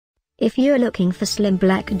If you're looking for slim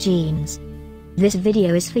black jeans, this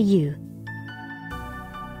video is for you.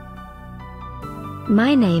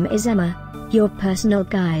 My name is Emma, your personal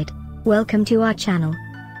guide. Welcome to our channel.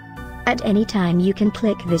 At any time you can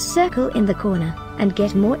click this circle in the corner, and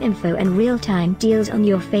get more info and real-time deals on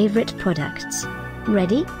your favorite products.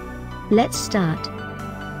 Ready? Let's start.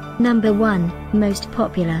 Number 1, Most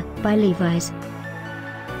Popular, by Levi's.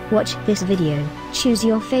 Watch this video, choose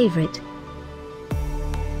your favorite.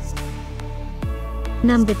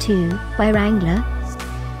 Number 2, by Wrangler.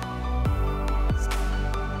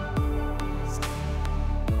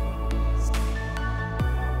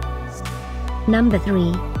 Number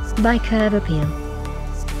 3, by Curve Appeal.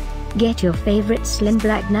 Get your favorite slim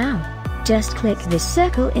black now. Just click this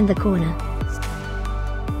circle in the corner.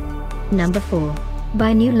 Number 4,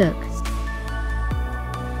 by New Look.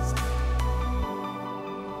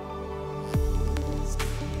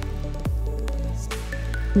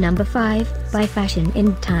 Number 5, by Fashion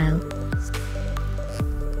Indtyle.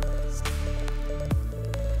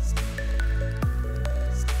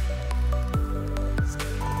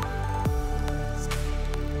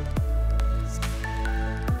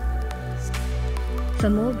 For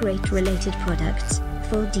more great related products,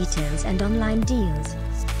 full details and online deals,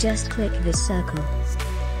 just click this circle.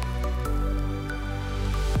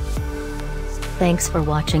 Thanks for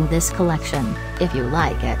watching this collection. If you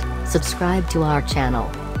like it, subscribe to our channel.